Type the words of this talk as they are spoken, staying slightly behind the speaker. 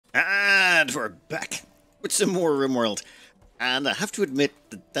And we're back with some more Rimworld. And I have to admit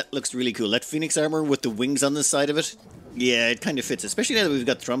that that looks really cool. That Phoenix armor with the wings on the side of it. Yeah, it kind of fits, especially now that we've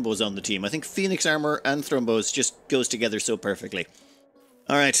got Thrombos on the team. I think Phoenix armor and Thrombos just goes together so perfectly.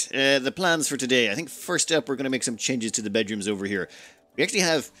 Alright, the plans for today. I think first up we're going to make some changes to the bedrooms over here. We actually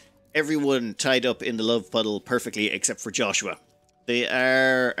have everyone tied up in the love puddle perfectly except for Joshua. They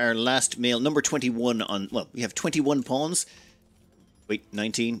are our last male, number 21 on... Well, we have 21 pawns. Wait,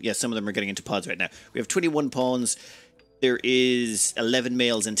 19? Yeah, some of them are getting into pods right now. We have 21 pawns. There is 11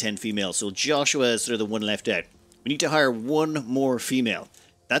 males and 10 females. So Joshua is sort of the one left out. We need to hire one more female.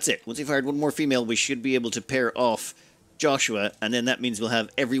 That's it. Once we've hired one more female, we should be able to pair off Joshua. And then that means we'll have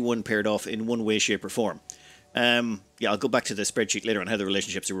everyone paired off in one way, shape, or form. Yeah, I'll go back to the spreadsheet later on how the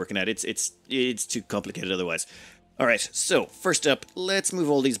relationships are working out. It's too complicated otherwise. Alright, so first up, let's move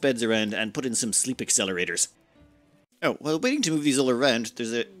all these beds around and put in some sleep accelerators. Oh, while waiting to move these all around,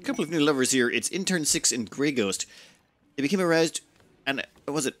 there's a couple of new lovers here. It's Intern 6 and Grey Ghost. They became aroused, and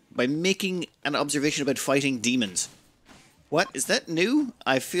what was it? By making an observation about fighting demons. What? Is that new?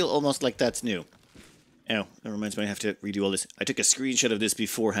 I feel almost like that's new. Oh, that reminds me I have to redo all this. I took a screenshot of this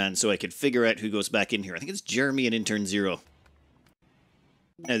beforehand so I could figure out who goes back in here. I think it's Jeremy and Intern 0.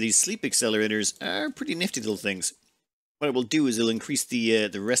 Now, these sleep accelerators are pretty nifty little things. What it will do is it'll increase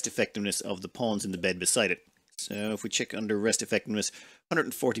the rest effectiveness of the pawns in the bed beside it. So if we check under rest effectiveness,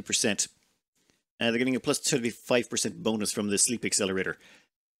 140%. They're getting a plus 25% bonus from the sleep accelerator.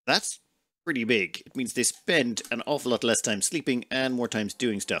 That's pretty big. It means they spend an awful lot less time sleeping and more times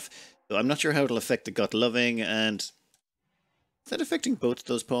doing stuff. So I'm not sure how it'll affect the gut loving, and... Is that affecting both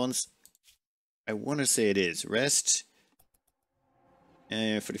those pawns? I want to say it is. Rest.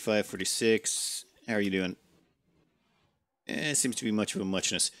 45, 46. How are you doing? Seems to be much of a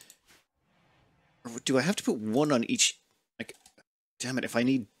muchness. Or do I have to put one on each? Like, damn it, if I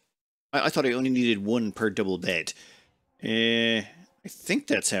need... I thought I only needed one per double bed. I think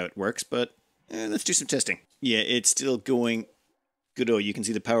that's how it works, but let's do some testing. Yeah, it's still going good. Oh, you can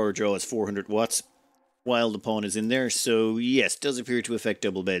see the power draw is 400 watts while the pawn is in there. So yes, does appear to affect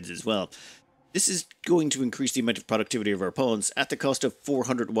double beds as well. This is going to increase the amount of productivity of our pawns at the cost of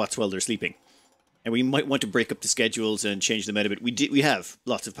 400 watts while they're sleeping. And we might want to break up the schedules and change them out a bit. We have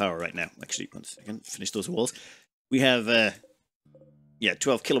lots of power right now. Actually, one second, finish those walls. We have, yeah,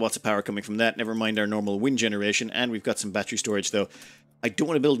 12 kilowatts of power coming from that. Never mind our normal wind generation. And we've got some battery storage, though. I don't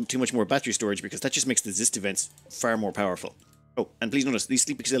want to build too much more battery storage because that just makes the Zist events far more powerful. Oh, and please notice, these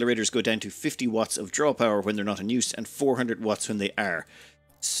sleep accelerators go down to 50 watts of draw power when they're not in use and 400 watts when they are.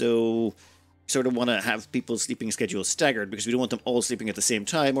 So... sort of want to have people's sleeping schedules staggered because we don't want them all sleeping at the same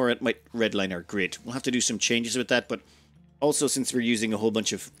time or it might redline our grid. We'll have to do some changes with that, but also since we're using a whole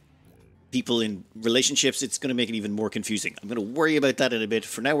bunch of people in relationships, it's going to make it even more confusing. I'm going to worry about that in a bit.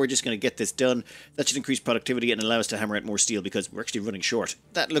 For now, we're just going to get this done. That should increase productivity and allow us to hammer out more steel because we're actually running short.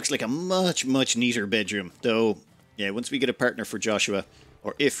 That looks like a much, much neater bedroom, though. Yeah, once we get a partner for Joshua,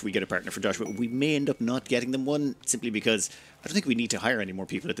 or if we get a partner for Joshua, we may end up not getting them one simply because I don't think we need to hire any more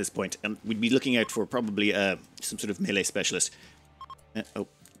people at this point. And we'd be looking out for probably some sort of melee specialist. Oh,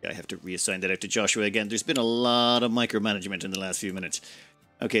 I have to reassign that out to Joshua again. There's been a lot of micromanagement in the last few minutes.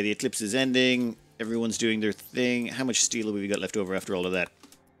 Okay, the eclipse is ending. Everyone's doing their thing. How much steel have we got left over after all of that?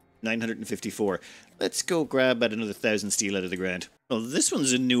 954. Let's go grab about another 1,000 steel out of the ground. Well, this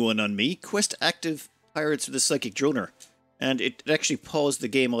one's a new one on me. Quest active Pirates with the Psychic Droner. And it actually paused the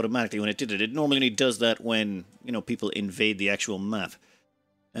game automatically when it did it. It normally only does that when, you know, people invade the actual map.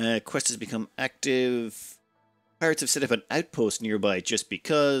 Quest has become active. Pirates have set up an outpost nearby just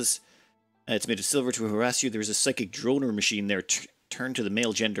because. It's made of silver to harass you. There's a psychic droner machine there. Turn to the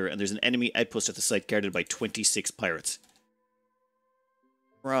male gender. And there's an enemy outpost at the site guarded by 26 pirates.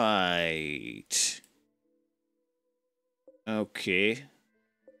 Right. Okay.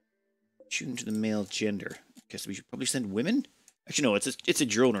 Tune to the male gender. Guess we should probably send women? Actually, no, it's a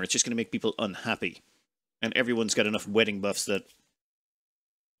droner. It's just going to make people unhappy. And everyone's got enough wedding buffs that...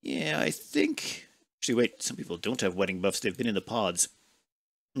 Yeah, I think... Actually, wait, some people don't have wedding buffs. They've been in the pods.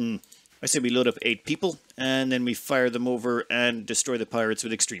 I say we load up 8 people, and then we fire them over and destroy the pirates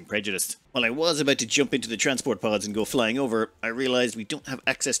with extreme prejudice. While I was about to jump into the transport pods and go flying over, I realized we don't have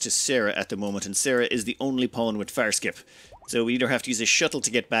access to Sarah at the moment, and Sarah is the only pawn with fire skip. So we either have to use a shuttle to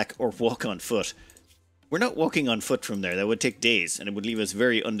get back or walk on foot. We're not walking on foot from there. That would take days, and it would leave us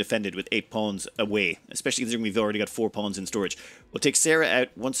very undefended with 8 pawns away, especially considering we've already got 4 pawns in storage. We'll take Sarah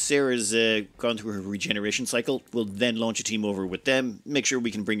out. Once Sarah's gone through her regeneration cycle, we'll then launch a team over with them, make sure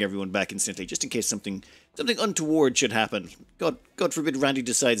we can bring everyone back instantly, just in case something untoward should happen. God forbid Randy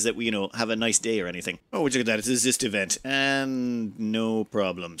decides that we, you know, have a nice day or anything. Oh, look at that. It's a Zist event, and no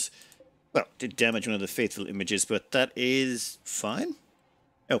problems. Well, did damage one of the faithful images, but that is fine.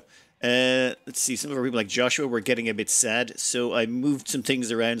 Oh, let's see. Some of our people, like Joshua, were getting a bit sad, so I moved some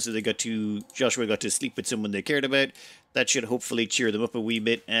things around so Joshua got to sleep with someone they cared about. That should hopefully cheer them up a wee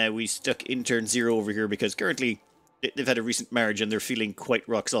bit. We stuck intern 0 over here because currently they've had a recent marriage and they're feeling quite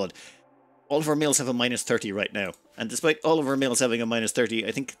rock solid. All of our males have a -30 right now, and despite all of our males having a -30,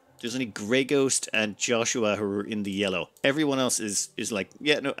 I think there's only Grey Ghost and Joshua who are in the yellow. Everyone else is like,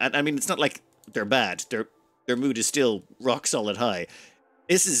 yeah, no, I mean, it's not like they're bad. Their mood is still rock solid high.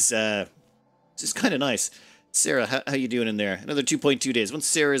 This is kind of nice. Sarah, how you doing in there? Another 2.2 days. Once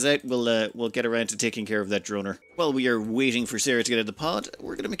Sarah's out, we'll get around to taking care of that droner. While we are waiting for Sarah to get out of the pod,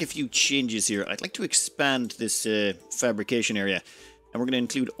 we're going to make a few changes here. I'd like to expand this fabrication area, and we're going to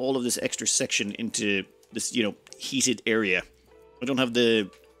include all of this extra section into this, you know, heated area. I don't have the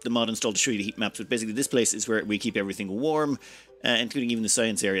mod installed to show you the heat maps, but basically this place is where we keep everything warm, including even the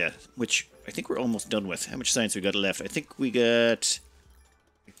science area, which I think we're almost done with. How much science we got left? I think we don't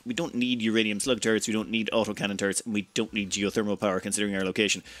need uranium slug turrets, we don't need autocannon turrets, and we don't need geothermal power considering our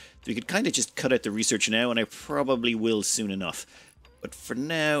location. So we could kind of just cut out the research now, and I probably will soon enough. But for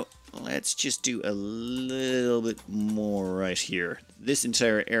now, let's just do a little bit more right here. This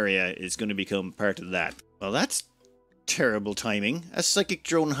entire area is going to become part of that. Well, that's terrible timing. A psychic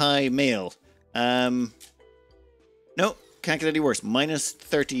drone high male. No, can't get any worse.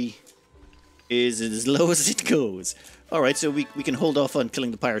 -30 is as low as it goes. Alright, so we can hold off on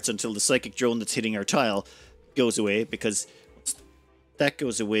killing the pirates until the psychic drone that's hitting our tile goes away, because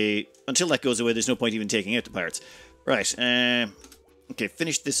until that goes away, there's no point even taking out the pirates. Right, okay,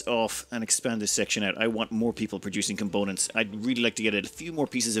 finish this off and expand this section out. I want more people producing components. I'd really like to get a few more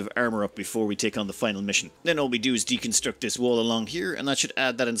pieces of armor up before we take on the final mission. Then all we do is deconstruct this wall along here, and that should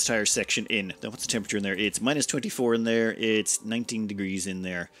add that entire section in. Now, what's the temperature in there? It's -24 in there, it's 19 degrees in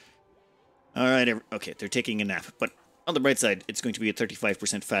there. Alright, okay, they're taking a nap, but on the bright side, it's going to be a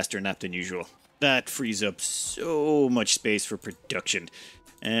 35% faster nap than usual. That frees up so much space for production.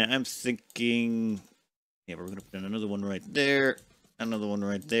 I'm thinking, yeah, we're going to put in another one right there, another one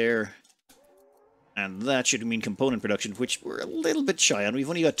right there, and that should mean component production, which we're a little bit shy on. We've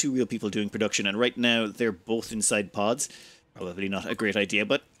only got 2 real people doing production, and right now they're both inside pods. Probably not a great idea,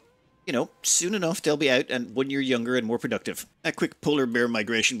 but you know, soon enough they'll be out and 1 year younger and more productive. A quick polar bear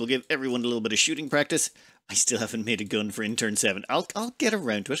migration will give everyone a little bit of shooting practice. I still haven't made a gun for intern 7. I'll get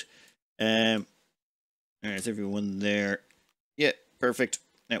around to it. There's everyone there. Yeah, perfect.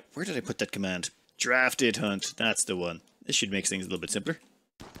 Now, where did I put that command? Drafted hunt. That's the one. This should make things a little bit simpler.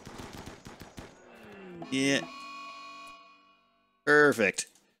 Yeah. Perfect.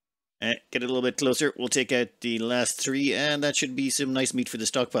 Get a little bit closer. We'll take out the last 3, and that should be some nice meat for the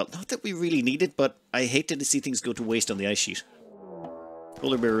stockpile. Not that we really need it, but I hate to see things go to waste on the ice sheet.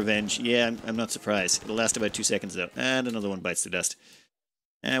 Polar bear revenge. Yeah, I'm not surprised. It'll last about 2 seconds though. And another one bites the dust.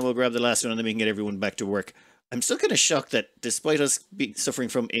 And we'll grab the last one and then we can get everyone back to work. I'm still kind of shocked that despite us suffering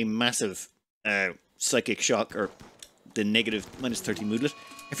from a massive psychic shock, or the negative -30 moodlet,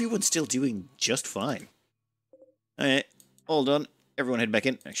 everyone's still doing just fine. Alright, all done. Everyone head back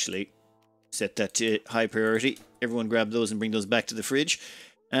in. Actually, set that to high priority. Everyone grab those and bring those back to the fridge.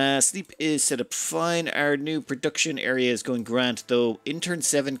 Sleep is set up fine. Our new production area is going grand, though intern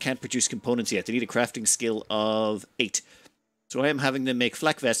 7 can't produce components yet. They need a crafting skill of 8. So I am having them make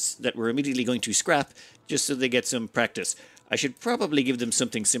flak vests that we're immediately going to scrap, just so they get some practice. I should probably give them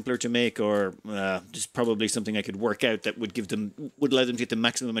something simpler to make, or just probably something I could work out that would allow them to get the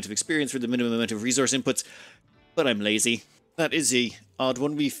maximum amount of experience for the minimum amount of resource inputs, but I'm lazy. That is a odd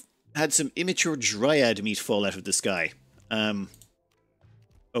one. We've had some immature dryad meat fall out of the sky.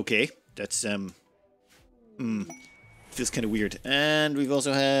 Okay, that's, feels kind of weird. And we've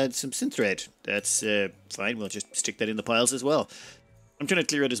also had some synthread. That's, fine, we'll just stick that in the piles as well. I'm trying to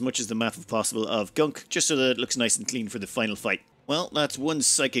clear out as much as the map as possible of gunk, just so that it looks nice and clean for the final fight. Well, that's one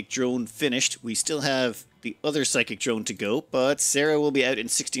psychic drone finished. We still have the other psychic drone to go, but Sarah will be out in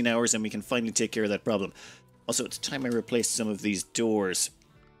 16 hours and we can finally take care of that problem. Also, it's time I replaced some of these doors.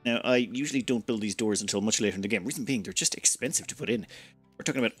 Now, I usually don't build these doors until much later in the game. Reason being, they're just expensive to put in. We're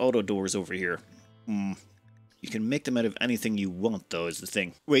talking about auto doors over here. You can make them out of anything you want, though, is the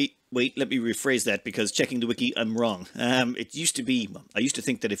thing. Wait, let me rephrase that, because checking the wiki, I'm wrong. It used to be, I used to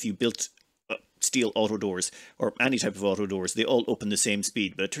think that if you built steel auto doors, or any type of auto doors, they all open the same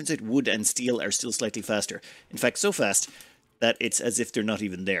speed, but it turns out wood and steel are still slightly faster. In fact, so fast that it's as if they're not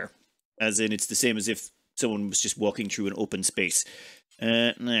even there. As in, it's the same as if someone was just walking through an open space.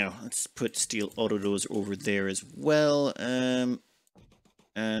 Now, let's put steel auto doors over there as well.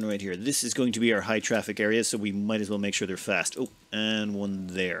 And right here. This is going to be our high traffic area, so we might as well make sure they're fast. Oh, and one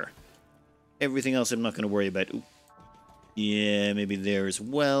there. Everything else I'm not going to worry about. Ooh. Yeah, maybe there as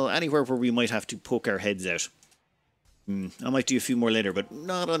well. Anywhere where we might have to poke our heads out. I might do a few more later, but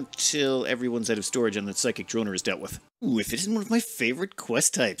not until everyone's out of storage and the Psychic Droner is dealt with. Ooh, if it isn't one of my favorite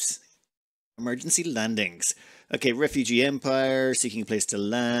quest types. Emergency landings. Okay, Refugee Empire, seeking a place to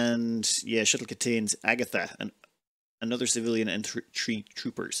land. Yeah, shuttle contains Agatha and another civilian and three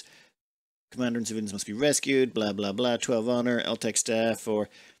troopers. Commander and civilians must be rescued, blah, blah, blah. 12 honor, LTEC staff, or...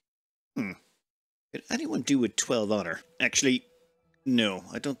 Could anyone do with 12 honor? Actually, no.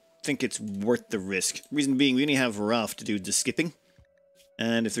 I don't think it's worth the risk. Reason being, we only have Ralph to do the skipping.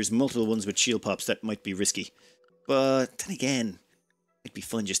 And if there's multiple ones with shield pops, that might be risky. But then again, it'd be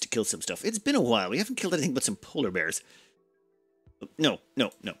fun just to kill some stuff. It's been a while. We haven't killed anything but some polar bears. No.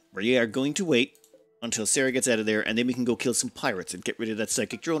 We are going to wait until Sarah gets out of there, and then we can go kill some pirates and get rid of that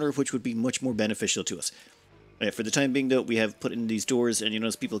Psychic Droner, which would be much more beneficial to us. For the time being, though, we have put in these doors, and you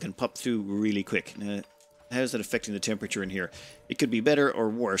notice people can pop through really quick. How is that affecting the temperature in here? It could be better or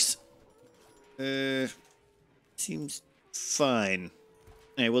worse. Seems fine.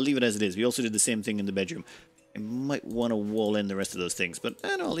 We'll leave it as it is. We also did the same thing in the bedroom. I might want to wall in the rest of those things, but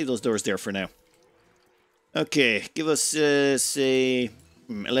no, I'll leave those doors there for now. Okay, give us, say,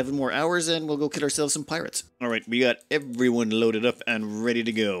 11 more hours and we'll go kill ourselves some pirates. Alright, we got everyone loaded up and ready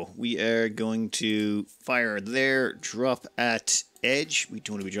to go. We are going to fire there, drop at edge. We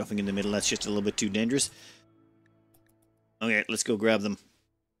don't want to be dropping in the middle, that's just a little bit too dangerous. Okay, let's go grab them.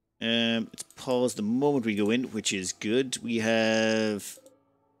 Let's pause the moment we go in, which is good. We have...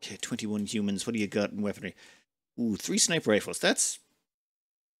 Okay, 21 humans. What do you got in weaponry? Ooh, 3 sniper rifles. That's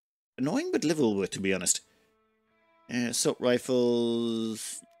annoying but livable with, to be honest. Assault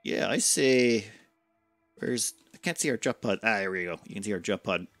rifles. Yeah, I say... Where's... I can't see our drop pod. Ah, there we go. You can see our drop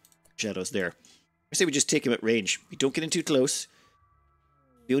pod shadows there. I say we just take them at range. We don't get in too close.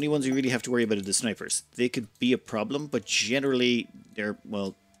 The only ones we really have to worry about are the snipers. They could be a problem, but generally, their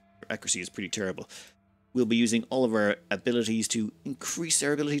accuracy is pretty terrible. We'll be using all of our abilities to increase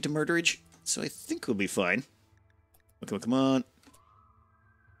our ability to murderage, so I think we'll be fine. Come on.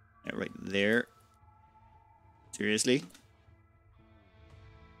 Yeah, right there. Seriously?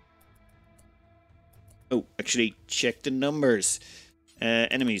 Oh, actually, check the numbers.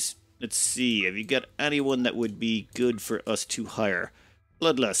 Enemies. Let's see. Have you got anyone that would be good for us to hire?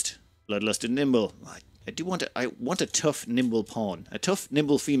 Bloodlust. Bloodlust and Nimble. I want a tough, nimble pawn. A tough,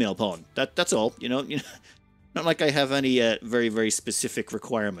 nimble female pawn. That's all, you know. Not like I have any very, very specific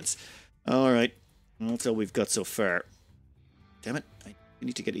requirements. Alright. That's all we've got so far. Damn it. I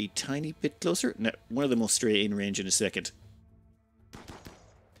need to get a tiny bit closer. No, one of them will stray in range in a second.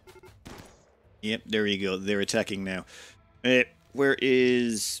 Yep, there you go. They're attacking now. Where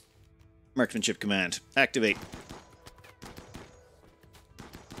is Marksmanship Command? Activate.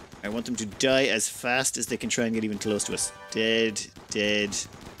 I want them to die as fast as they can try and get even close to us. Dead, dead,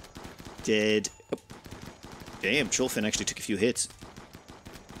 dead. Oh. Damn, Trollfin actually took a few hits.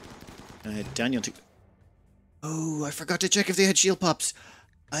 Daniel took... Oh, I forgot to check if they had shield pops.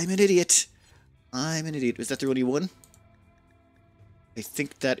 I'm an idiot. I'm an idiot. Was that their only one? I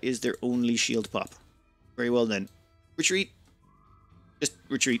think that is their only shield pop. Very well then. Retreat. Just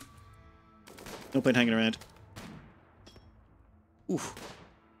retreat. No point hanging around. Oof.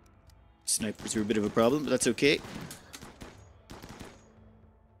 Snipers are a bit of a problem, but that's okay.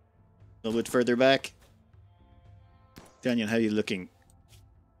 A little bit further back. Daniel, how are you looking?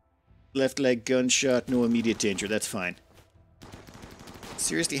 Left leg gunshot, no immediate danger, that's fine.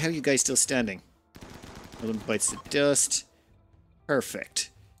 Seriously, how are you guys still standing? No one bites the dust.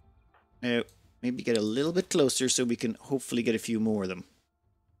 Perfect. Now, maybe get a little bit closer so we can hopefully get a few more of them.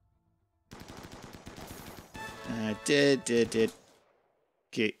 Dead.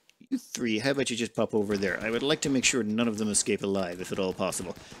 Okay, you 3, how about you just pop over there? I would like to make sure none of them escape alive, if at all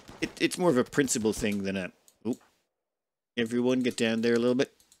possible. It's more of a principle thing than a... Oh. Everyone get down there a little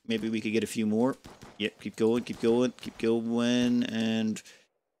bit. Maybe we could get a few more. Yep, keep going, and...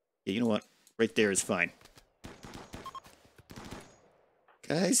 Yeah, you know what? Right there is fine.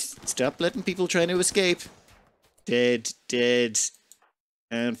 Guys, stop letting people try to escape. Dead.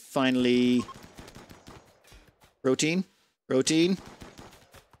 And finally... Protein.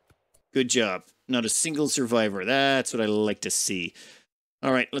 Good job. Not a single survivor. That's what I like to see.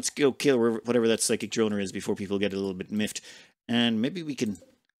 Alright, let's go kill whatever that Psychic Droner is before people get a little bit miffed. And maybe we can...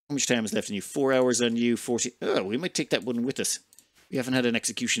 How much time is left on you? 4 hours on you, 40... Oh, we might take that one with us. We haven't had an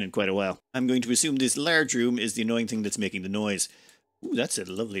execution in quite a while. I'm going to assume this large room is the annoying thing that's making the noise. Ooh, that's a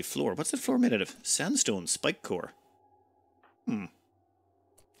lovely floor. What's that floor made out of? Sandstone spike core.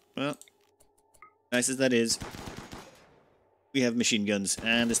 Well, nice as that is. We have machine guns,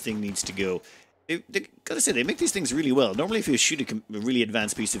 and this thing needs to go. They gotta say, they make these things really well. Normally if you shoot a really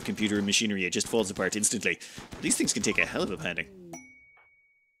advanced piece of computer and machinery, it just falls apart instantly. These things can take a hell of a pounding.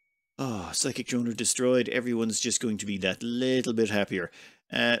 Oh, Psychic Droner destroyed. Everyone's just going to be that little bit happier.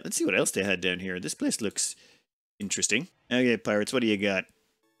 Let's see what else they had down here. This place looks interesting. Okay, pirates, what do you got?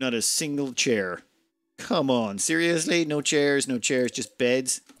 Not a single chair. Come on, seriously? No chairs, just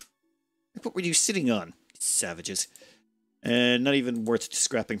beds? What were you sitting on? Savages. Not even worth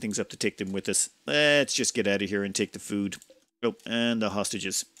scrapping things up to take them with us. Let's just get out of here and take the food. Oh, and the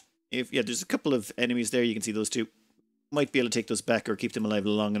hostages. Yeah, there's a couple of enemies there. You can see those two. Might be able to take those back or keep them alive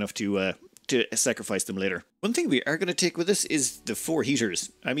long enough to sacrifice them later. One thing we are going to take with us is the 4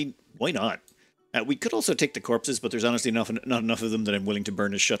 heaters. I mean, why not? We could also take the corpses, but there's honestly not enough of them that I'm willing to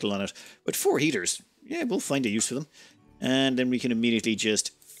burn a shuttle on it. But 4 heaters, yeah, we'll find a use for them. And then we can immediately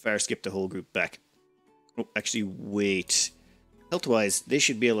just far skip the whole group back. Oh, actually, wait. Health-wise, they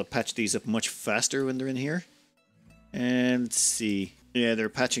should be able to patch these up much faster when they're in here. And let's see. Yeah, they're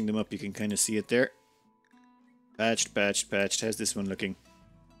patching them up. You can kind of see it there. Patched, patched, patched. How's this one looking?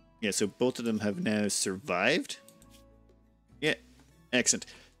 Yeah, so both of them have now survived. Yeah, excellent.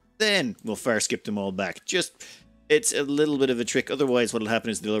 Then we'll far skip them all back. It's a little bit of a trick. Otherwise, what'll happen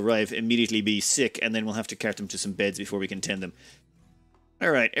is they'll arrive, immediately be sick, and then we'll have to cart them to some beds before we can tend them.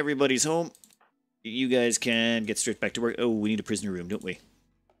 Alright, everybody's home. You guys can get straight back to work. Oh, we need a prisoner room, don't we?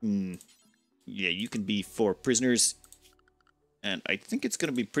 Yeah, you can be 4 prisoners. And I think it's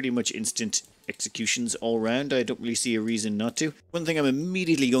going to be pretty much instant executions all around. I don't really see a reason not to. One thing I'm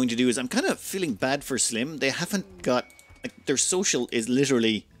immediately going to do is I'm kind of feeling bad for Slim. They haven't got... Like, their social is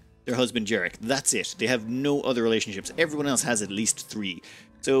literally their husband, Jarek. That's it. They have no other relationships. Everyone else has at least 3.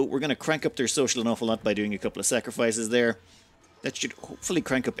 So we're going to crank up their social an awful lot by doing a couple of sacrifices there. That should hopefully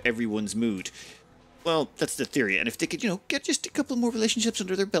crank up everyone's mood. Well, that's the theory, and if they could, get just a couple more relationships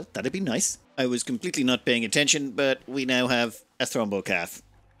under their belt, that'd be nice. I was completely not paying attention, but we now have a thrombo calf.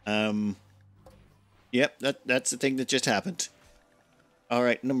 Yep, that's the thing that just happened.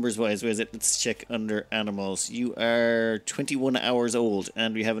 Alright, numbers-wise, where is it? Let's check under animals. You are 21 hours old,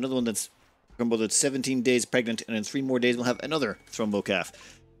 and we have another one that's thrombo that's 17 days pregnant, and in 3 more days we'll have another thrombo calf.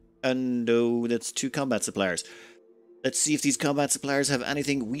 And oh, that's 2 combat suppliers. Let's see if these combat suppliers have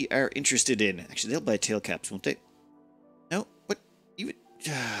anything we are interested in. Actually, they'll buy tail caps, won't they? No? What?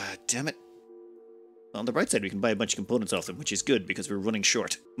 Damn it. On the bright side, we can buy a bunch of components off them, which is good, because we're running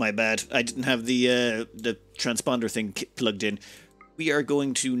short. My bad. I didn't have the transponder thing plugged in. We are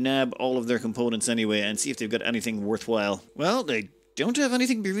going to nab all of their components anyway, and see if they've got anything worthwhile. Well, they don't have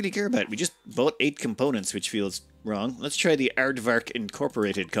anything we really care about. We just bought 8 components, which feels wrong. Let's try the Aardvark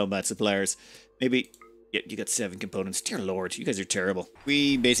Incorporated combat suppliers. Maybe... Yep, you got 7 components. Dear Lord, you guys are terrible.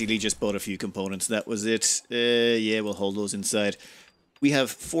 We basically just bought a few components. That was it. Yeah, we'll hold those inside. We have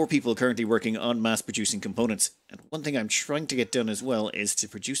 4 people currently working on mass-producing components. And one thing I'm trying to get done as well is to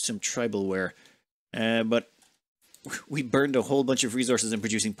produce some tribalware. But we burned a whole bunch of resources in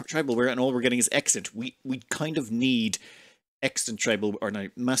producing tribalware, and all we're getting is excellent. We kind of need excellent tribal, or no,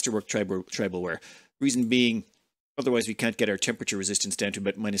 masterwork tribalware. Reason being... Otherwise, we can't get our temperature resistance down to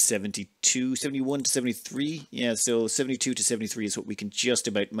about minus 72, 71 to 73. Yeah, so 72 to 73 is what we can just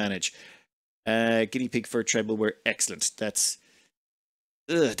about manage. Guinea pig fur tribalware, excellent. That's...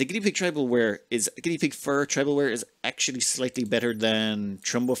 the guinea pig fur tribalware is actually slightly better than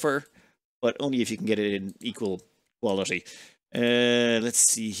trumbo fur, but only if you can get it in equal quality. Let's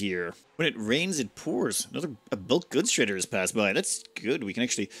see here. When it rains, it pours. A bulk goods trader has passed by. That's good. We can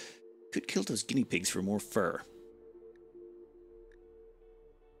actually... Could kill those guinea pigs for more fur.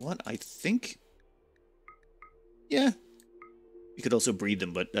 What? I think... Yeah. We could also breed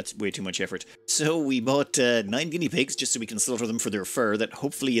them, but that's way too much effort. So we bought 9 guinea pigs just so we can slaughter them for their fur. That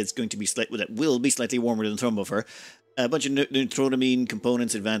hopefully is going to be will be slightly warmer than thrombo fur. A bunch of neutronamine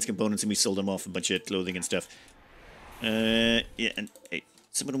components, advanced components, and we sold them off a bunch of clothing and stuff. Yeah, and hey,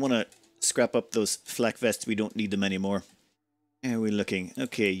 someone want to scrap up those flak vests? We don't need them anymore. How are we looking?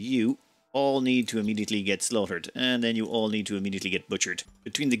 Okay, you all need to immediately get slaughtered, and then you all need to immediately get butchered.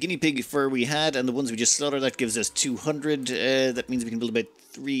 Between the guinea pig fur we had and the ones we just slaughtered, that gives us 200. That means we can build about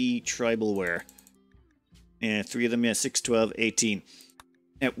 3 tribalware. Yeah, 3 of them, yeah, 6, 12, 18.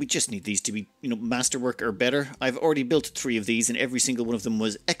 Now, we just need these to be, masterwork or better. I've already built 3 of these, and every single one of them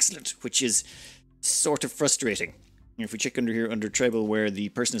was excellent, which is sort of frustrating. If we check under here, under tribalware, the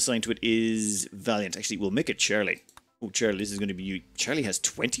person assigned to it is Valiant. Actually, we'll make it Charlie. Oh, Charlie, this is going to be you. Charlie has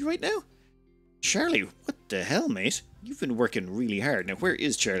 20 right now? Charlie, what the hell, mate? You've been working really hard. Now, where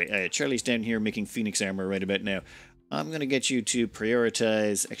is Charlie? Charlie's down here making Phoenix armor right about now. I'm going to get you to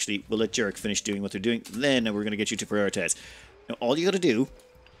prioritize... Actually, we'll let Jarek finish doing what they're doing. Then we're going to get you to prioritize. Now, all you got to do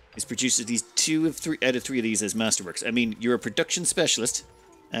is produce these out of three of these as masterworks. I mean, you're a production specialist.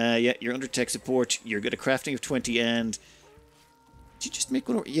 Yeah, you're under tech support. You're good at crafting of 20, and did you just make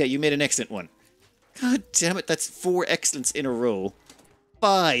one? Yeah, you made an excellent one. God damn it, that's 4 excellents in a row.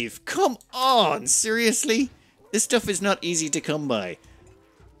 5. Come on, seriously? This stuff is not easy to come by.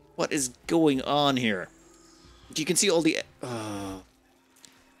 What is going on here? You can see all the...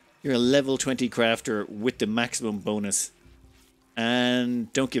 You're a level 20 crafter with the maximum bonus.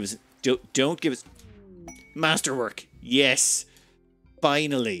 And don't give us... Don't give us... Masterwork. Yes.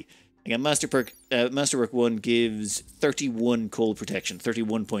 Finally. Again, Masterwork 1 gives 31 cold protection.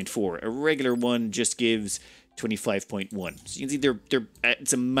 31.4. A regular one just gives 25.1. So you can see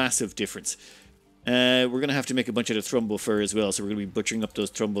it's a massive difference. We're going to have to make a bunch of the Thrumbo fur as well, so we're going to be butchering up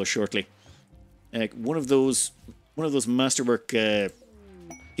those Thrumbos shortly. One of those Masterwork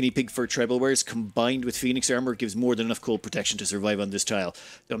guinea pig fur tribal wares combined with Phoenix armor gives more than enough cold protection to survive on this tile.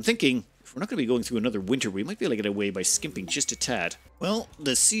 So I'm thinking, if we're not going to be going through another winter, we might be able to get away by skimping just a tad. Well,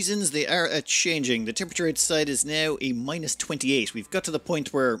 the seasons, they are changing. The temperature outside is now a -28. We've got to the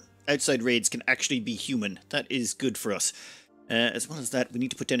point where outside raids can actually be human. That is good for us. As well as that, we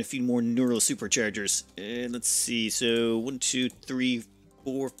need to put down a few more neural superchargers. Let's see, so 1, 2, 3,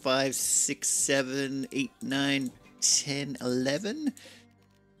 4, 5, 6, 7, 8, 9, 10, 11?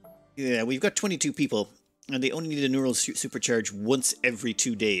 Yeah, we've got 22 people, and they only need a neural supercharge once every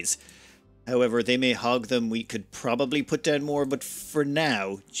 2 days. However, they may hog them. We could probably put down more, but for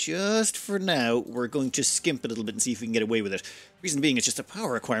now, just for now, we're going to skimp a little bit and see if we can get away with it. Reason being, it's just the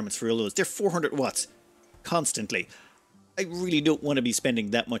power requirements for all those. They're 400 watts, constantly. I really don't want to be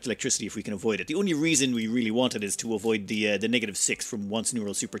spending that much electricity if we can avoid it. The only reason we really want it is to avoid the -6 from once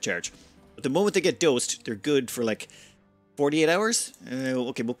neural supercharge. But the moment they get dosed, they're good for like 48 hours?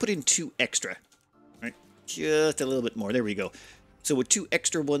 Okay, we'll put in 2 extra. Right, just a little bit more. There we go. So with 2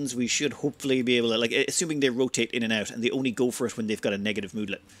 extra ones, we should hopefully be able to, like, assuming they rotate in and out, and they only go for it when they've got a negative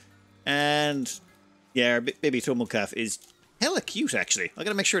moodlet. And, yeah, our baby Thrumbocalf calf is hella cute, actually. I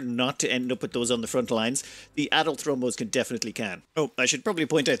gotta make sure not to end up with those on the front lines. The adult Thrumbos definitely can. Oh, I should probably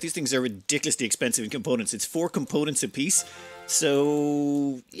point out, these things are ridiculously expensive in components. It's 4 components a piece.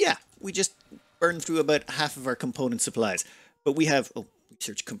 So, yeah, we just burn through about half of our component supplies. But we have,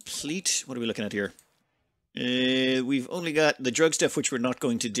 research complete. What are we looking at here? We've only got the drug stuff, which we're not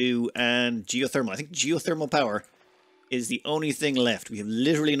going to do, and geothermal. I think geothermal power is the only thing left. We have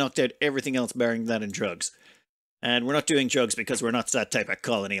literally knocked out everything else barring that and drugs. And we're not doing drugs because we're not that type of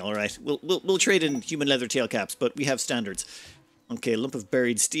colony, alright? We'll trade in human leather tail caps, but we have standards. Okay, lump of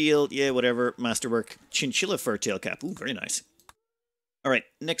buried steel, yeah, whatever. Masterwork. Chinchilla fur tail cap. Ooh, very nice. Alright,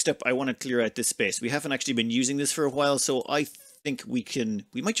 next up, I want to clear out this space. We haven't actually been using this for a while, so I think we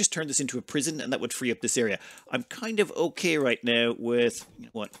might just turn this into a prison, and that would free up this area. I'm kind of okay right now with, you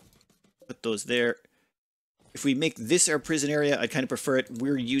know what, put those there. If we make this our prison area, I'd kind of prefer it.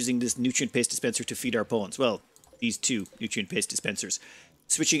 We're using this nutrient paste dispenser to feed our pawns. Well, these 2 nutrient paste dispensers.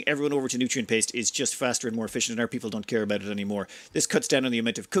 Switching everyone over to nutrient paste is just faster and more efficient, and our people don't care about it anymore. This cuts down on the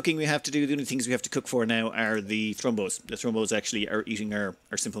amount of cooking we have to do. The only things we have to cook for now are the Thrumbos. The Thrumbos actually are eating our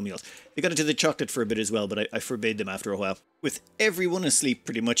simple meals. They got into the chocolate for a bit as well, but I forbade them after a while. With everyone asleep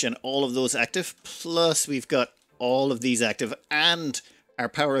pretty much and all of those active, plus we've got all of these active, and our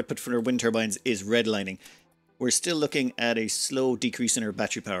power output from our wind turbines is redlining. We're still looking at a slow decrease in our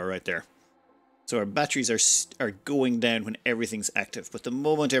battery power right there. So our batteries are going down when everything's active. But the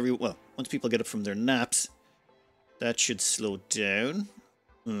moment once people get up from their naps, that should slow down.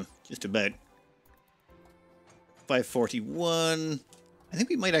 Just about. 541. I think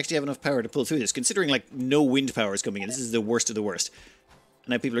we might actually have enough power to pull through this, considering like no wind power is coming in. This is the worst of the worst. And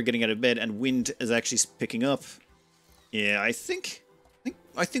now people are getting out of bed and wind is actually picking up. Yeah, I think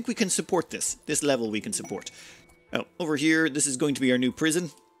we can support this. This level we can support. Oh, over here, this is going to be our new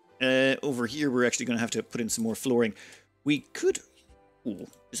prison. Over here, we're actually going to have to put in some more flooring. We could... Ooh,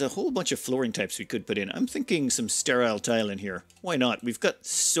 there's a whole bunch of flooring types we could put in. I'm thinking some sterile tile in here. Why not? We've got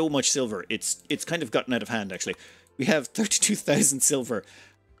so much silver. It's kind of gotten out of hand, actually. We have 32,000 silver.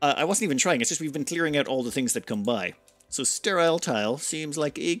 I wasn't even trying. It's just we've been clearing out all the things that come by. So sterile tile seems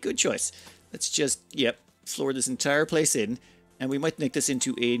like a good choice. Let's just, floor this entire place in. And we might make this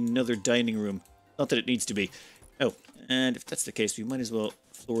into another dining room. Not that it needs to be. Oh, and if that's the case, we might as well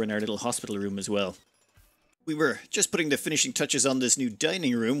floor in our little hospital room as well. We were just putting the finishing touches on this new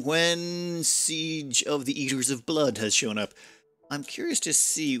dining room when Siege of the Eaters of Blood has shown up. I'm curious to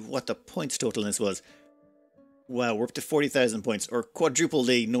see what the points total in this was. Wow, we're up to 40,000 points, or quadruple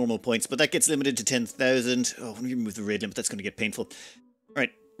the normal points, but that gets limited to 10,000. Oh, when we remove the raid limit, that's going to get painful.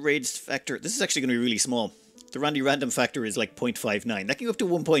 Alright, raids factor. This is actually going to be really small. The Randy random factor is like 0.59. That can go up to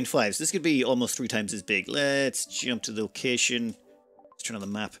 1.5, so this could be almost 3 times as big. Let's jump to the location. Let's turn on the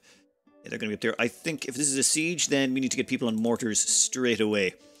map. Yeah, they're going to be up there. I think if this is a siege, then we need to get people on mortars straight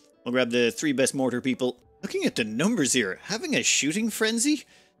away. I'll grab the 3 best mortar people. Looking at the numbers here, having a shooting frenzy?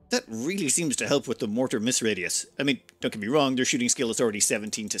 That really seems to help with the mortar miss radius. I mean, don't get me wrong, their shooting skill is already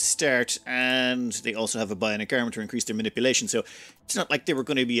 17 to start, and they also have a bionic armor to increase their manipulation, so it's not like they were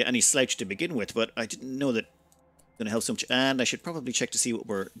going to be any slouch to begin with, but I didn't know that it's going to help so much. And I should probably check to see what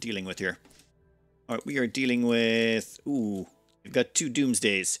we're dealing with here. Alright, we are dealing with... Ooh, we've got 2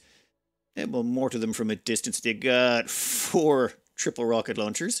 Doomsdays. And we'll mortar them from a distance. They got 4 triple rocket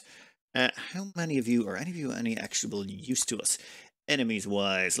launchers. How many of you, or any of you, any actual use to us?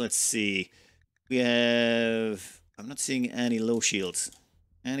 Enemies-wise, let's see. We have... I'm not seeing any low shields.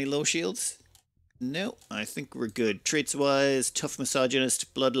 Any low shields? No, I think we're good. Traits-wise, tough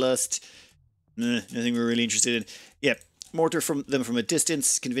misogynist, bloodlust. Nothing we're really interested in. Yeah, mortar from them from a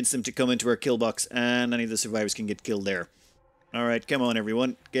distance, convince them to come into our kill box, and any of the survivors can get killed there. Alright, come on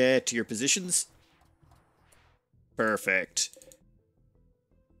everyone. Get to your positions. Perfect.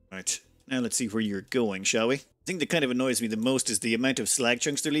 Right, now let's see where you're going, shall we? The thing that kind of annoys me the most is the amount of slag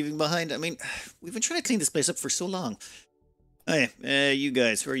chunks they're leaving behind. I mean, we've been trying to clean this place up for so long. Oh yeah, you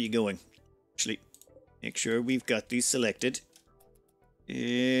guys, where are you going? Actually, make sure we've got these selected.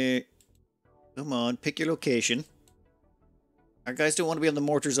 Come on, pick your location. Our guys don't want to be on the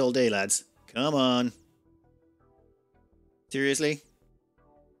mortars all day, lads. Come on. Seriously?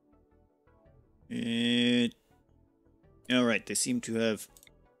 Alright, they seem to have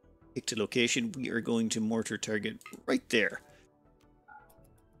picked a location. We are going to mortar target right there.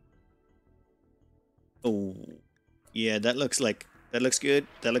 Oh, yeah, that looks good.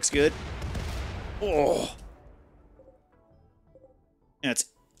 That looks good. Oh! That's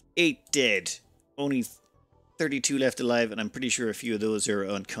 8 dead. Only 32 left alive, and I'm pretty sure a few of those are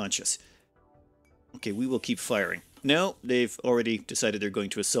unconscious. Okay, we will keep firing. No, they've already decided they're going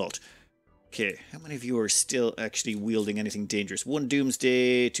to assault. Okay, how many of you are still actually wielding anything dangerous? 1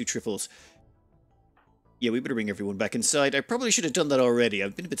 Doomsday, 2 triples. Yeah, we better bring everyone back inside. I probably should have done that already.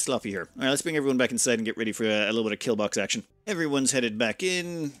 I've been a bit sloppy here. Alright, let's bring everyone back inside and get ready for a little bit of kill box action. Everyone's headed back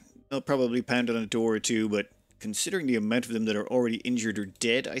in. They'll probably pound on a door or two, but considering the amount of them that are already injured or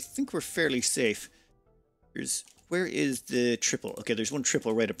dead, I think we're fairly safe. Where is the triple? Okay, there's 1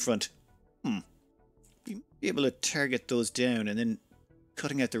 triple right up front. Be able to target those down, and then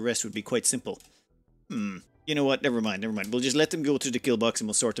cutting out the rest would be quite simple. You know what? Never mind. We'll just let them go to the kill box and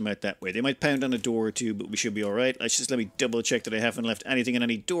we'll sort them out that way. They might pound on a door or two, but we should be alright. Let me double check that I haven't left anything in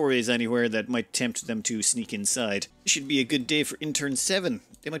any doorways anywhere that might tempt them to sneak inside. This should be a good day for intern 7.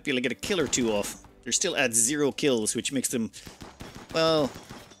 They might be able to get a kill or 2 off. They're still at 0 kills, which makes them... Well...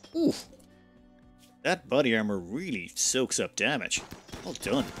 Ooh. That body armor really soaks up damage. Well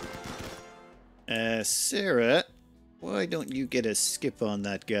done. Sarah, why don't you get a skip on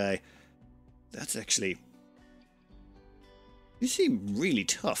that guy? That's actually... You seem really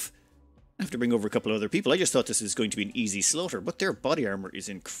tough. I have to bring over a couple of other people. I just thought this was going to be an easy slaughter, but their body armor is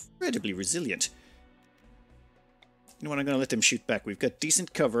incredibly resilient. You know what, I'm going to let them shoot back. We've got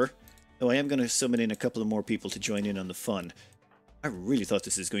decent cover, though I am going to summon in a couple of more people to join in on the fun. I really thought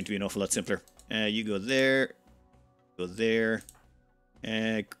this was going to be an awful lot simpler. You go there. Go there.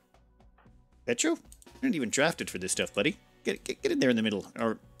 Petro? You're not even drafted for this stuff, buddy. Get in there in the middle,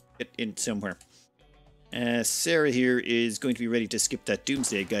 or get in somewhere. Sarah here is going to be ready to skip that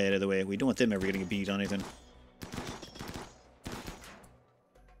Doomsday guy out of the way. We don't want them ever getting a beat on anything.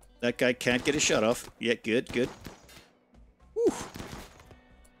 That guy can't get a shot off. Yeah, good. Whew.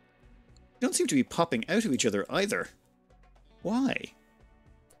 They don't seem to be popping out of each other either. Why?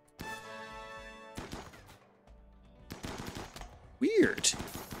 Weird.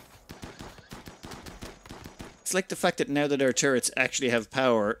 It's like the fact that now that our turrets actually have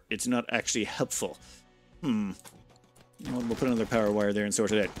power, it's not actually helpful. You know what, we'll put another power wire there and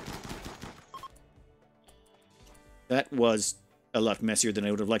sort it out. That was a lot messier than I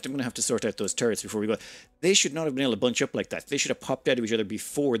would have liked. I'm going to have to sort out those turrets before we go. They should not have been able to bunch up like that. They should have popped out of each other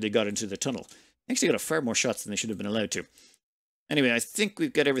before they got into the tunnel. They actually got a far more shots than they should have been allowed to. Anyway, I think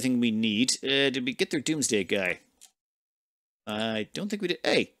we've got everything we need. Did we get their Doomsday guy? I don't think we did.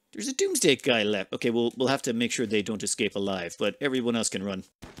 Hey, there's a Doomsday guy left. Okay, we'll have to make sure they don't escape alive, but everyone else can run.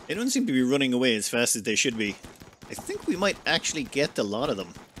 They don't seem to be running away as fast as they should be. I think we might actually get a lot of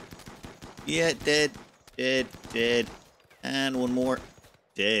them. Yeah, dead. And 1 more.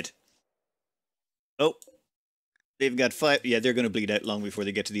 Dead. Oh. They've got 5. Yeah, they're going to bleed out long before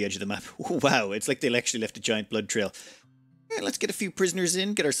they get to the edge of the map. Wow, it's like they actually left a giant blood trail. Alright, let's get a few prisoners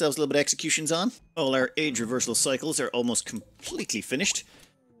in, get ourselves a little bit of executions on. All our age reversal cycles are almost completely finished.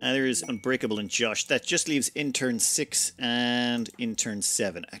 There is Unbreakable and Josh. That just leaves intern 6 and intern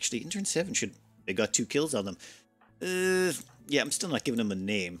 7. Actually, intern 7 should... They got 2 kills on them. Yeah, I'm still not giving them a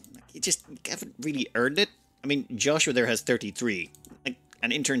name. You haven't really earned it. I mean, Joshua there has 33.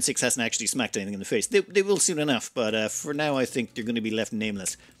 And intern 6 hasn't actually smacked anything in the face. They will soon enough, but for now I think they're going to be left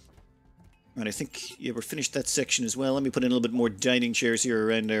nameless. Right, I think, yeah, we're finished that section as well. Let me put in a little bit more dining chairs here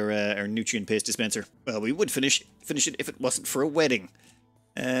around our nutrient paste dispenser. Well, we would finish it if it wasn't for a wedding.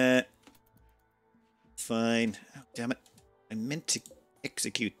 Fine. Oh, damn it. I meant to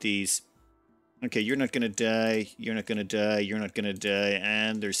execute these. Okay, you're not gonna die, you're not gonna die, you're not gonna die,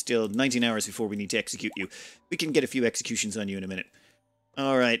 and there's still 19 hours before we need to execute you. We can get a few executions on you in a minute.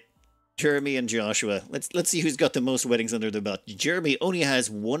 Alright, Jeremy and Joshua. Let's see who's got the most weddings under their belt. Jeremy only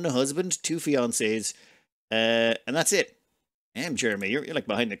has 1 husband, 2 fiancés, and that's it. Damn, Jeremy, you're like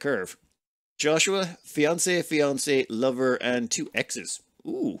behind the curve. Joshua, fiancé, lover, and 2 exes.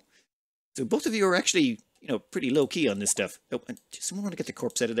 Ooh. So both of you are actually, you know, pretty low-key on this stuff. Oh, and someone want to get the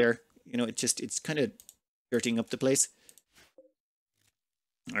corpse out of there? You know, it's kind of dirtying up the place.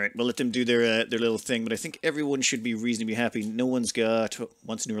 Alright, we'll let them do their little thing, but I think everyone should be reasonably happy. No one's got...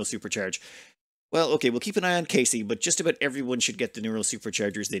 wants neural supercharge. Well, okay, we'll keep an eye on Casey, but just about everyone should get the neural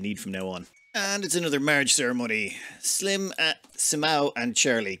superchargers they need from now on. And it's another marriage ceremony. Slim, Samau, and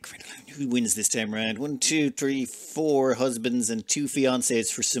Charlie. Who wins this time round? 1, 2, 3, 4 husbands and 2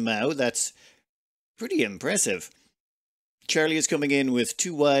 fiancés for Samau. That's pretty impressive. Charlie is coming in with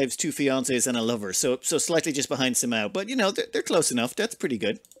 2 wives, 2 fiancés, and a lover, so slightly just behind Samau. But, you know, they're close enough. That's pretty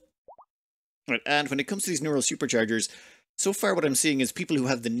good. Right, and when it comes to these neural superchargers, so far what I'm seeing is people who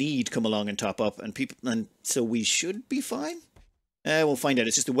have the need come along and top up, and so we should be fine. We'll find out.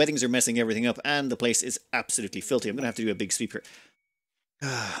 It's just the weddings are messing everything up, and the place is absolutely filthy. I'm going to have to do a big sweep here.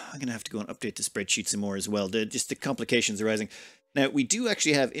 I'm going to have to go and update the spreadsheet some more as well. Just the complications arising. Now, we do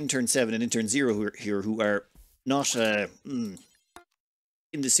actually have intern 7 and intern 0 here who are not in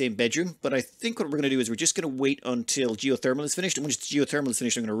the same bedroom, but I think what we're going to do is we're just going to wait until geothermal is finished, and once geothermal is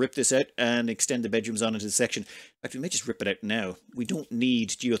finished I'm going to rip this out and extend the bedrooms on into the section. In fact, we may just rip it out now. We don't need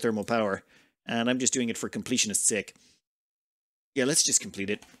geothermal power, and I'm just doing it for completionist's sake. Yeah, let's just complete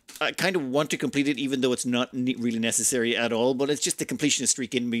it. I kind of want to complete it even though it's not really necessary at all, but it's just the completionist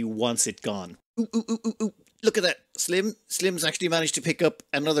streak in me wants it gone. Ooh. Look at that. Slim's actually managed to pick up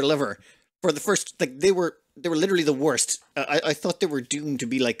another lover. For the first, like, they were literally the worst. I thought they were doomed to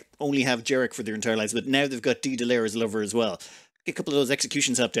be, like, only have Jarek for their entire lives, but now they've got Dee Delaire as lover as well. Get a couple of those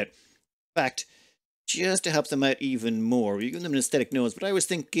executions helped out. In fact, just to help them out even more, we give them an aesthetic nose, but I was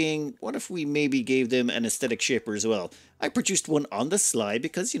thinking, what if we maybe gave them an aesthetic shaper as well? I produced one on the sly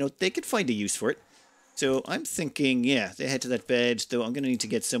because, you know, they could find a use for it. So I'm thinking, yeah, they head to that bed, though I'm going to need to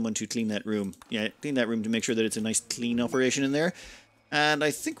get someone to clean that room. Yeah, clean that room to make sure that it's a nice clean operation in there. And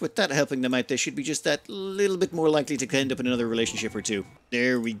I think with that helping them out, they should be just that little bit more likely to end up in another relationship or two.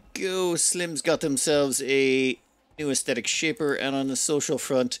 There we go. Slim's got themselves a new aesthetic shaper. And on the social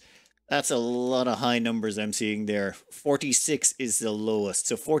front, that's a lot of high numbers I'm seeing there. 46 is the lowest.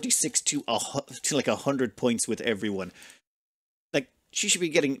 So 46 to like 100 points with everyone. Like, she should be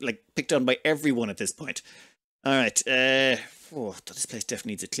getting, like, picked on by everyone at this point. Alright, this place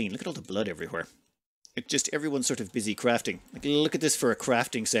definitely needs a clean. Look at all the blood everywhere. It's just everyone's sort of busy crafting. Like, look at this for a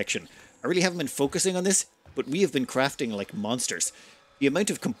crafting section. I really haven't been focusing on this, but we have been crafting like monsters. The amount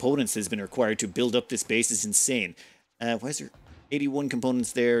of components that has been required to build up this base is insane. Why is there 81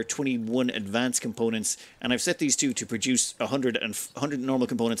 components there, 21 advanced components, and I've set these two to produce 100 normal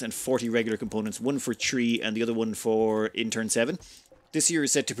components and 40 regular components, one for Tree and the other one for Intern 7. This here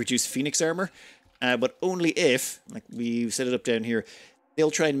is set to produce Phoenix armor, but only if, like we've set it up down here, they'll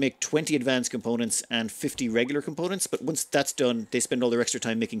try and make 20 advanced components and 50 regular components, but once that's done, they spend all their extra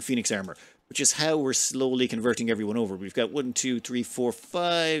time making Phoenix armor, which is how we're slowly converting everyone over. We've got 1, 2, 3, 4,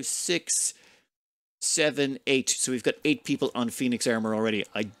 5, 6, 7, 8. So we've got 8 people on Phoenix armor already.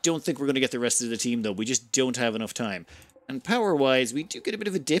 I don't think we're going to get the rest of the team, though. We just don't have enough time. And power-wise, we do get a bit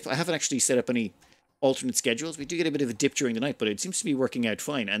of a dip. I haven't actually set up any alternate schedules. We do get a bit of a dip during the night, but it seems to be working out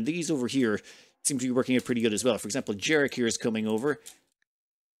fine. And these over here seem to be working out pretty good as well. For example, Jarek here is coming over.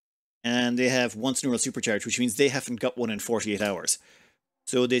 And they have once neural supercharge, which means they haven't got one in 48 hours.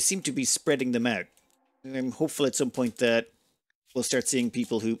 So they seem to be spreading them out. I'm hopeful at some point that we'll start seeing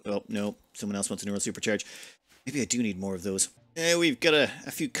people who... Oh, no, someone else wants a neural supercharge. Maybe I do need more of those. We've got a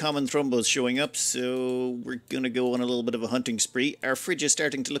few common thrombos showing up, so we're going to go on a little bit of a hunting spree. Our fridge is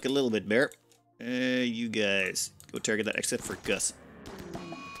starting to look a little bit bare. You guys, go target that, except for Gus.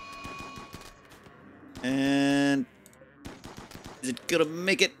 And... Is it gonna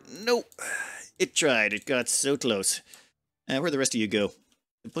make it? Nope. It tried. It got so close. Where'd the rest of you go?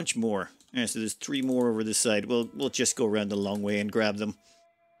 A bunch more. Yeah, so there's 3 more over this side. We'll just go around the long way and grab them.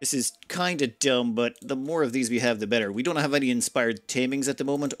 This is kind of dumb, but the more of these we have, the better. We don't have any inspired tamings at the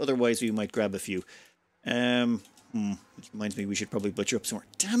moment. Otherwise, we might grab a few. Which reminds me, we should probably butcher up some more.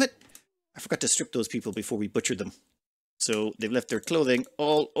 Damn it! I forgot to strip those people before we butchered them. So they've left their clothing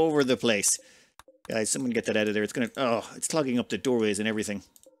all over the place. Guys, someone get that out of there. It's gonna... Oh, it's clogging up the doorways and everything.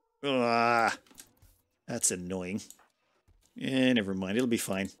 Ah, that's annoying. Yeah, never mind. It'll be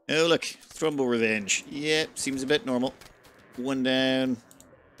fine. Oh, look. Thrumbo Revenge. Yeah, seems a bit normal. 1 down.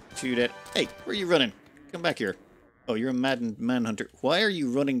 2 down. Hey, where are you running? Come back here. Oh, you're a maddened manhunter. Why are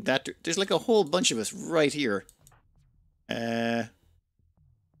you running that... There's like a whole bunch of us right here.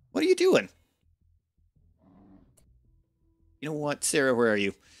 What are you doing? You know what, Sarah, where are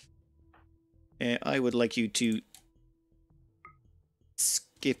you? I would like you to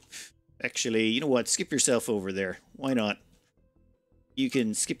skip... Actually, you know what? Skip yourself over there. Why not? You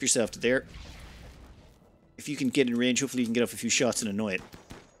can skip yourself to there. If you can get in range, hopefully you can get off a few shots and annoy it.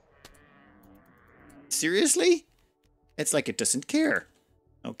 Seriously? It's like it doesn't care.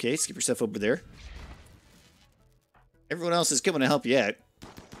 Okay, skip yourself over there. Everyone else is coming to help you out.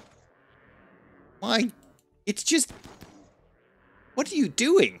 Why? It's just... What are you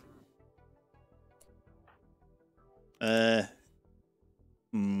doing? Yeah,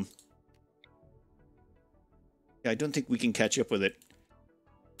 I don't think we can catch up with it.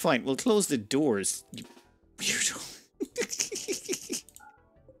 Fine, we'll close the doors. You weirdo.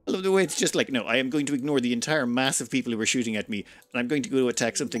 I love the way it's just like, no, I am going to ignore the entire mass of people who are shooting at me, and I'm going to go to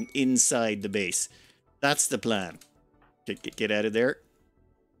attack something inside the base. That's the plan. Get out of there.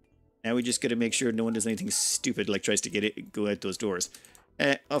 Now we just got to make sure no one does anything stupid, like tries to go out those doors.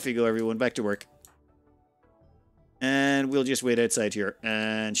 Off you go, everyone. Back to work. And we'll just wait outside here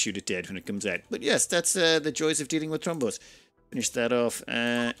and shoot it dead when it comes out. But yes, that's the joys of dealing with Thrumbos. Finish that off.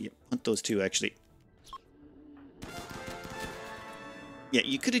 Yeah, hunt those 2, actually. Yeah,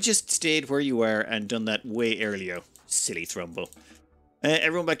 you could have just stayed where you are and done that way earlier. Silly Thrumbo.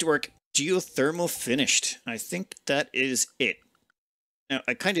 Everyone back to work. Geothermal finished. I think that is it. Now,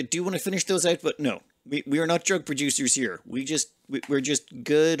 I kind of do want to finish those out, but no. We are not drug producers here. We're just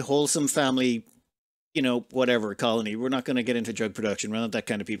good, wholesome family, you know, whatever, colony. We're not going to get into drug production. We're not that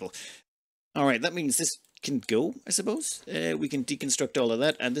kind of people. Alright, that means this can go, I suppose. We can deconstruct all of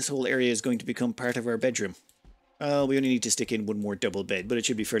that, and this whole area is going to become part of our bedroom. Well, we only need to stick in 1 more double bed, but it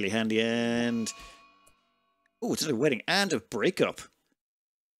should be fairly handy, and... Oh, it's another wedding, and a breakup.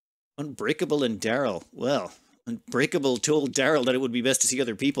 Unbreakable and Daryl. Well, Unbreakable told Daryl that it would be best to see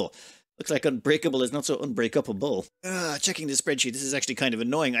other people. Looks like Unbreakable is not so unbreakable. Checking the spreadsheet, this is actually kind of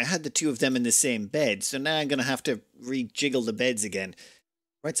annoying. I had the 2 of them in the same bed, so now I'm going to have to rejiggle the beds again.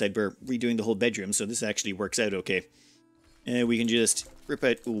 Right side, we're redoing the whole bedroom, so this actually works out okay. We can just rip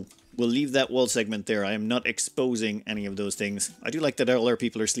out... Ooh, we'll leave that wall segment there. I am not exposing any of those things. I do like that all our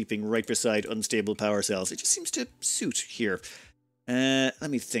people are sleeping right beside unstable power cells. It just seems to suit here. Let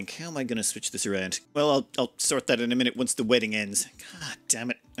me think. How am I going to switch this around? Well, I'll sort that in a minute once the wedding ends. God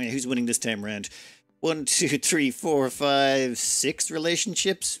damn it. Oh, yeah, who's winning this time around? 1, 2, 3, 4, 5, 6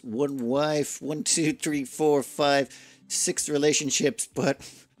 relationships. 1 wife. 1, 2, 3, 4, 5, 6 relationships, but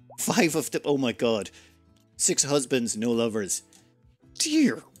 5 of them... Oh my god. 6 husbands, no lovers.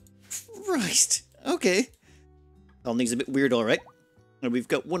 Dear Christ. Okay. All things a bit weird, alright. And we've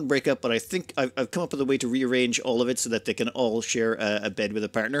got 1 breakup, but I think I've come up with a way to rearrange all of it so that they can all share a bed with a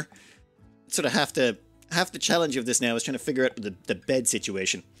partner. It's sort of half the challenge of this now is trying to figure out the bed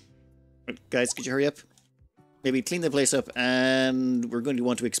situation. Right, guys, could you hurry up? Maybe clean the place up, and we're going to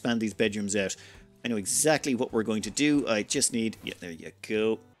want to expand these bedrooms out. I know exactly what we're going to do. I just need... Yeah, there you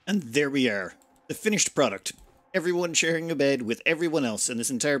go. And there we are. The finished product. Everyone sharing a bed with everyone else, and this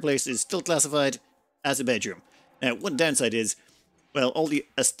entire place is still classified as a bedroom. Now, one downside is, well, all the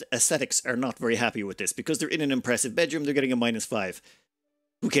aesthetics are not very happy with this. Because they're in an impressive bedroom, they're getting a -5.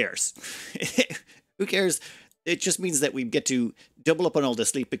 Who cares? Who cares? It just means that we get to double up on all the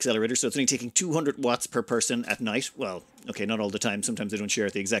sleep accelerators, so it's only taking 200 watts per person at night. Well, okay, not all the time. Sometimes they don't share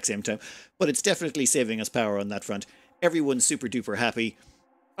at the exact same time. But it's definitely saving us power on that front. Everyone's super duper happy.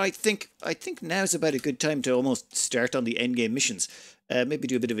 I think now's about a good time to almost start on the endgame missions. Maybe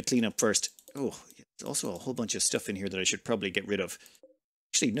do a bit of a cleanup first. Oh, there's also a whole bunch of stuff in here that I should probably get rid of.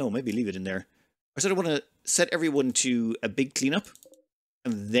 Actually, no, maybe leave it in there. I sort of want to set everyone to a big cleanup,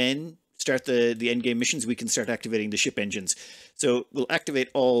 and then start the endgame missions. We can start activating the ship engines. So we'll activate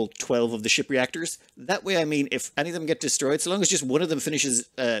all 12 of the ship reactors. That way, I mean, if any of them get destroyed, so long as just one of them finishes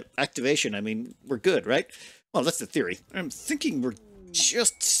activation, I mean, we're good, right? Well, that's the theory. I'm thinking we're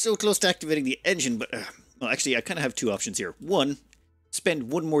just so close to activating the engine, but... well, actually, I kind of have two options here. One,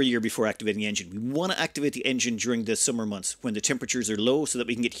 spend one more year before activating the engine. We want to activate the engine during the summer months, when the temperatures are low, so that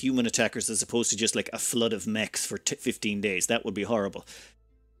we can get human attackers as opposed to just like a flood of mechs for 15 days. That would be horrible.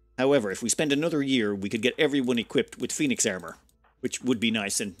 However, if we spend another year, we could get everyone equipped with Phoenix armor, which would be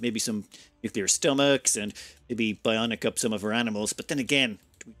nice, and maybe some nuclear stomachs, and maybe bionic up some of our animals. But then again,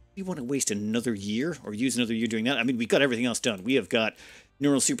 do we want to waste another year, or use another year doing that? I mean, we got everything else done. We have got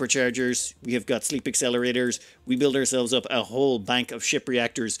neural superchargers, we have got sleep accelerators, we build ourselves up a whole bank of ship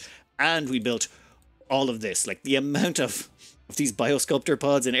reactors, and we built all of this. Like, the amount of these biosculptor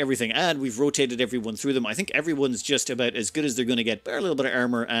pods and everything, and we've rotated everyone through them. I think everyone's just about as good as they're going to get, but a little bit of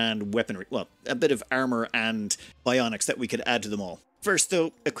armor and weaponry. Well, a bit of armor and bionics that we could add to them all. First,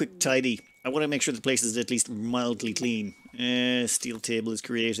 though, a quick tidy. I want to make sure the place is at least mildly clean. Steel table is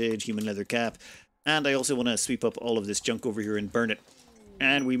created, human leather cap, and I also want to sweep up all of this junk over here and burn it.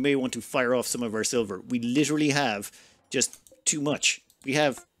 And we may want to fire off some of our silver. We literally have just too much. We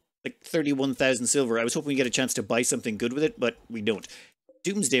have like 31,000 silver. I was hoping we get a chance to buy something good with it, but we don't.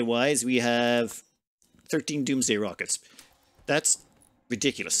 Doomsday-wise, we have 13 Doomsday rockets. That's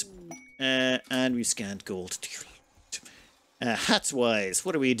ridiculous. And we've scanned gold. Hats-wise,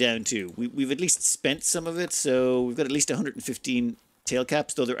 what are we down to? We've at least spent some of it, so we've got at least 115 tail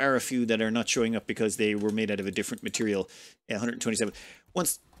caps, though there are a few that are not showing up because they were made out of a different material. 127.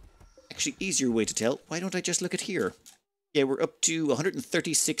 Actually, easier way to tell. Why don't I just look at here? Yeah, we're up to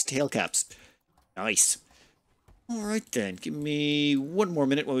 136 tail caps. Nice. Alright then, give me one more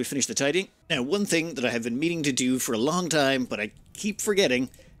minute while we finish the tidying. Now, one thing that I have been meaning to do for a long time, but I keep forgetting,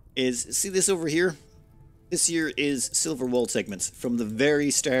 is, see this over here? This here is silver wall segments from the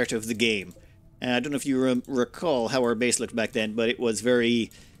very start of the game. I don't know if you recall how our base looked back then, but it was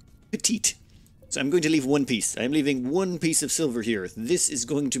very petite. So I'm going to leave one piece. I'm leaving one piece of silver here. This is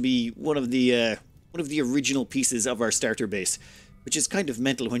going to be one of the original pieces of our starter base, which is kind of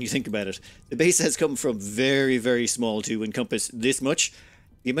mental when you think about it. The base has come from very, very small to encompass this much.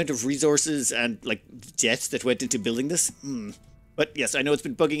 The amount of resources and, like, debt that went into building this, But yes, I know it's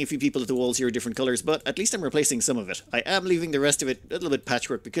been bugging a few people that the walls here are different colours, but at least I'm replacing some of it. I am leaving the rest of it a little bit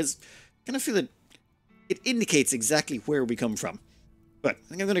patchwork because I kind of feel that it indicates exactly where we come from. But I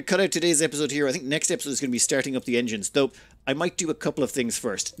think I'm going to cut out today's episode here. I think next episode is going to be starting up the engines, though I might do a couple of things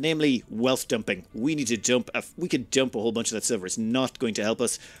first, namely wealth dumping. We need to dump, we could dump a whole bunch of that silver. It's not going to help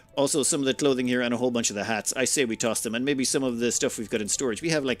us. Also, some of the clothing here and a whole bunch of the hats. I say we toss them, and maybe some of the stuff we've got in storage. We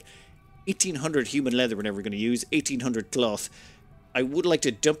have like 1,800 human leather we're never going to use, 1,800 cloth. I would like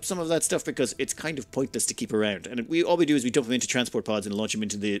to dump some of that stuff because it's kind of pointless to keep around. And all we do is we dump them into transport pods and launch them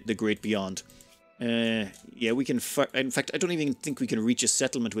into the great beyond. Yeah, we can... In fact, I don't even think we can reach a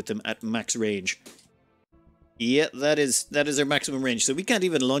settlement with them at max range. Yeah, that is our maximum range. So we can't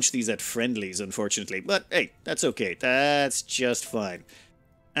even launch these at friendlies, unfortunately. But hey, that's okay. That's just fine.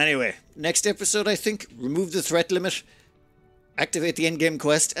 Anyway, next episode, I think, remove the threat limit, activate the endgame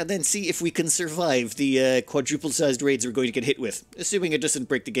quest, and then see if we can survive the quadruple-sized raids we're going to get hit with, assuming it doesn't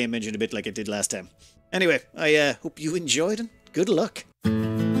break the game engine a bit like it did last time. Anyway, I hope you enjoyed, and good luck.